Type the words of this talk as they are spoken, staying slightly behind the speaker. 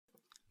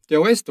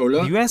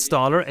The US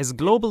dollar as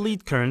global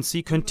lead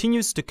currency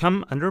continues to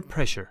come under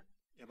pressure.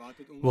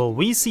 Will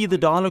we see the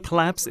dollar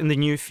collapse in the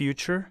near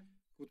future?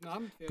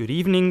 Good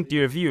evening,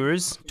 dear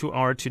viewers, to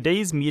our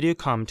today's media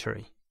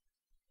commentary.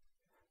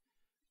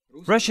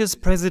 Russia's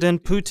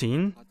President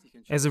Putin,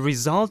 as a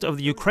result of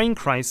the Ukraine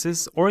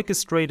crisis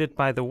orchestrated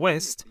by the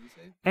West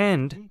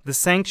and the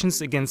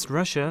sanctions against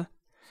Russia,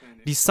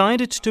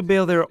 decided to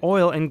bill their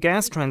oil and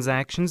gas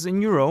transactions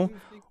in euro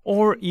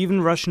or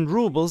even Russian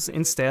rubles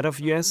instead of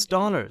US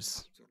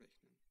dollars.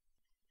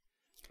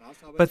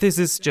 But this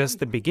is just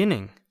the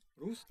beginning.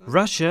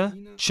 Russia,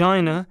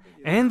 China,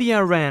 and the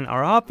Iran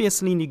are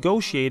obviously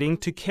negotiating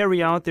to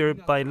carry out their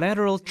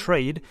bilateral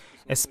trade,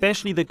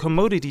 especially the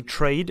commodity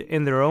trade,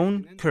 in their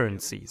own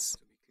currencies.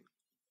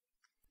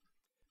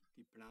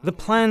 The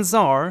plans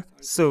are,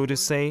 so to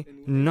say,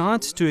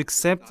 not to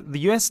accept the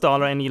US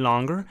dollar any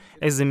longer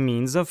as a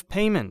means of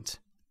payment.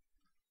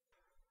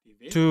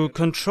 To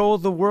control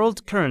the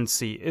world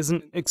currency is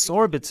an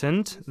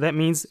exorbitant, that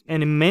means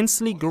an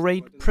immensely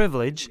great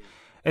privilege,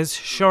 as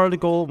Charles de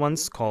Gaulle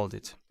once called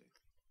it.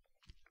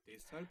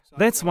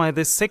 That's why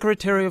the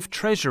Secretary of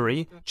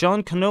Treasury,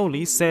 John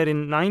Connolly, said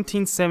in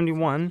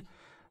 1971,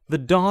 "The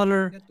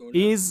dollar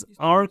is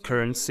our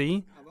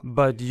currency,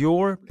 but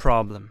your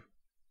problem."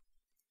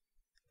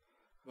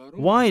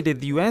 Why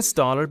did the US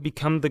dollar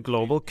become the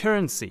global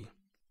currency?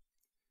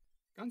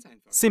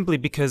 Simply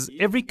because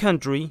every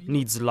country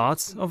needs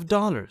lots of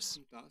dollars.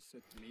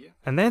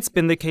 And that's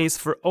been the case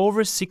for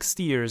over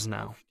 60 years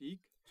now.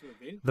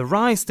 The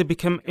rise to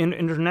become an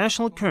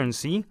international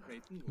currency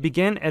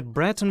began at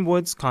Bretton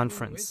Woods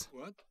Conference.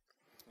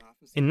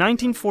 In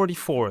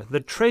 1944,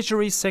 the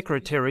Treasury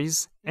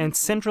Secretaries and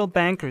central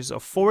bankers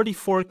of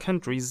 44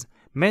 countries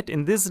met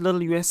in this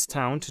little US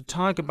town to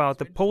talk about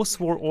the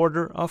post-war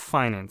order of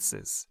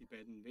finances.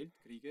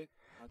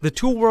 The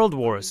two world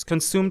wars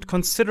consumed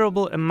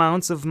considerable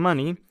amounts of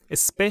money,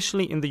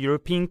 especially in the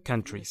European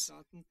countries.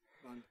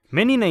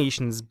 Many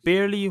nations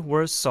barely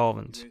were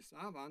solvent.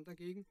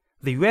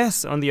 The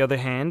US, on the other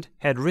hand,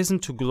 had risen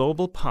to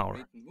global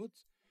power.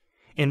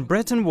 In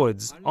Bretton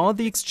Woods, all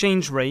the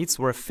exchange rates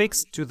were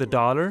fixed to the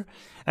dollar,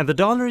 and the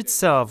dollar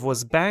itself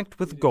was backed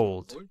with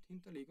gold.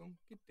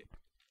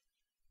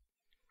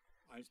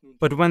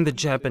 But when the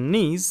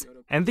Japanese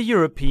and the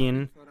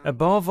European,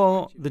 above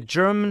all the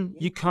German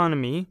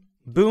economy,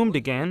 boomed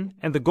again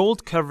and the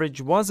gold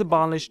coverage was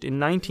abolished in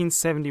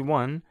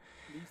 1971,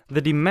 the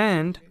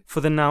demand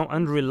for the now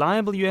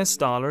unreliable US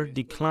dollar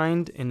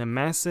declined in a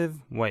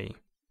massive way.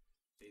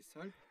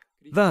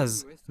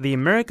 Thus, the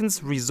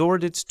Americans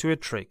resorted to a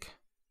trick.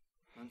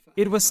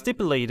 It was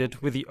stipulated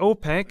with the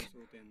OPEC,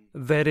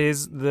 that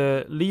is,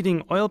 the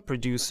leading oil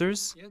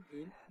producers,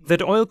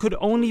 that oil could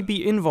only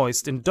be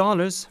invoiced in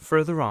dollars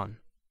further on.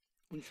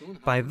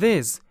 By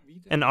this,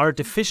 an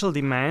artificial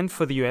demand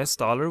for the US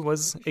dollar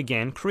was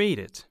again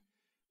created.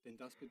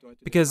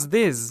 Because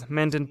this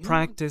meant in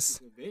practice,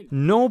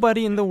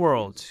 nobody in the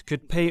world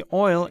could pay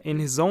oil in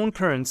his own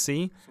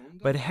currency,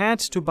 but had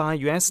to buy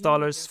US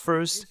dollars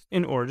first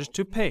in order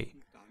to pay.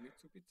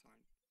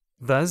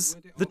 Thus,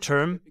 the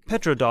term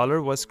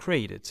petrodollar was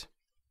created.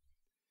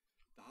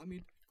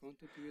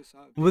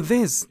 With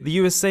this, the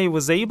USA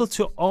was able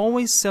to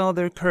always sell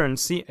their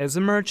currency as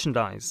a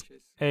merchandise,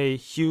 a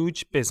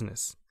huge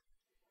business.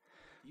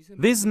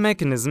 This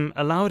mechanism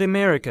allowed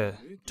America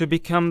to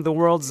become the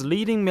world's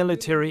leading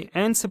military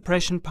and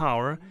suppression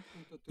power,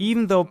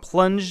 even though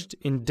plunged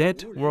in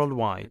debt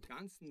worldwide.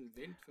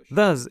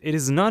 Thus, it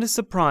is not a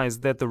surprise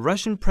that the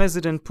Russian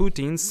President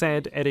Putin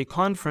said at a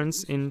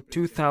conference in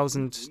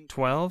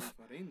 2012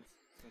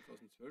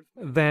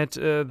 that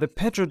the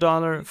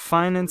petrodollar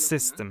finance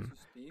system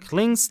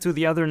clings to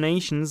the other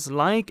nations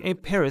like a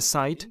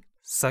parasite,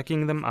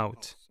 sucking them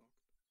out.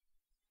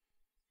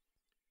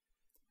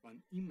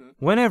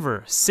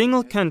 Whenever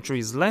single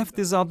countries left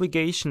this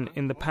obligation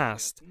in the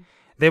past,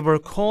 they were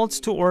called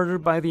to order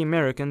by the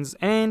Americans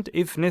and,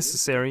 if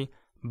necessary,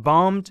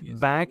 bombed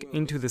back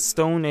into the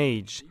Stone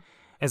Age,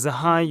 as a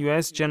high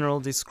US general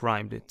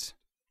described it.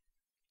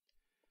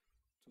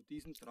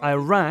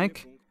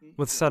 Iraq,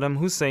 with Saddam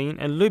Hussein,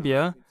 and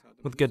Libya,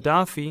 with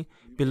Gaddafi,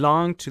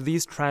 belonged to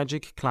these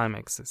tragic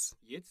climaxes.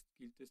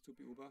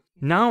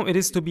 Now it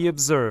is to be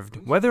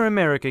observed whether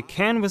America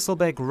can whistle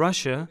back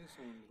Russia,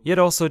 yet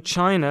also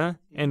China,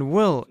 and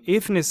will,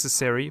 if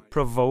necessary,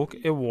 provoke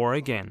a war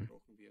again.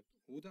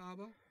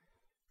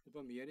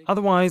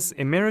 Otherwise,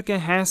 America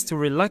has to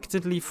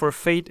reluctantly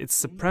forfeit its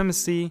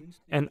supremacy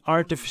and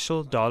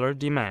artificial dollar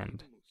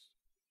demand.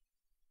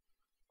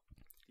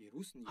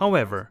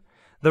 However,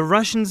 the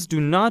Russians do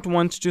not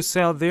want to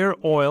sell their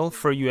oil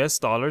for US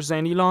dollars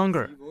any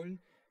longer.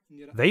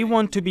 They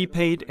want to be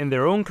paid in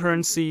their own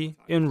currency,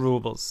 in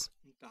rubles.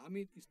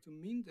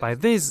 By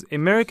this,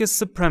 America's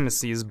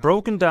supremacy is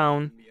broken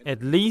down,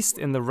 at least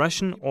in the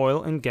Russian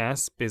oil and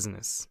gas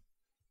business.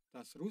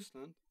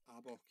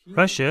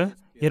 Russia,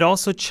 yet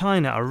also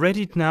China, are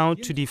ready now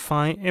to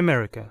defy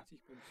America.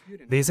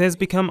 This has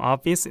become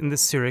obvious in the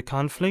Syria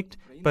conflict,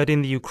 but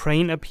in the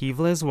Ukraine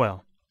upheaval as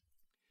well.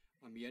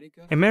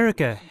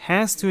 America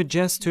has to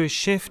adjust to a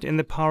shift in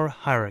the power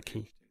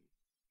hierarchy.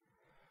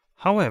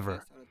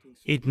 However,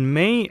 it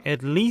may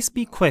at least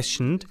be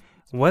questioned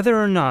whether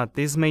or not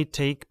this may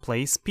take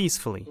place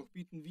peacefully.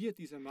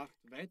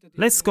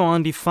 Let's go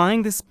on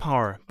defying this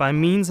power by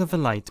means of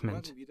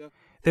enlightenment.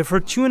 Therefore,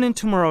 tune in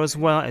tomorrow as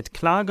well at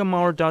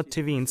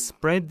klagemauer.tv and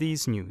spread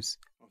these news.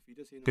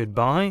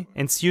 Goodbye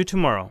and see you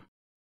tomorrow.